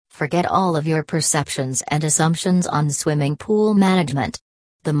forget all of your perceptions and assumptions on swimming pool management.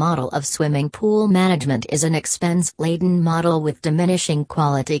 The model of swimming pool management is an expense-laden model with diminishing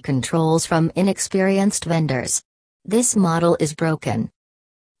quality controls from inexperienced vendors. This model is broken.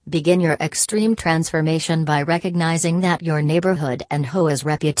 Begin your extreme transformation by recognizing that your neighborhood and HOA's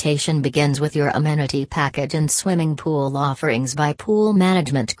reputation begins with your amenity package and swimming pool offerings by Pool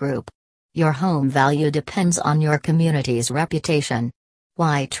Management Group. Your home value depends on your community's reputation.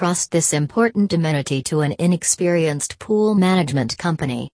 Why trust this important amenity to an inexperienced pool management company?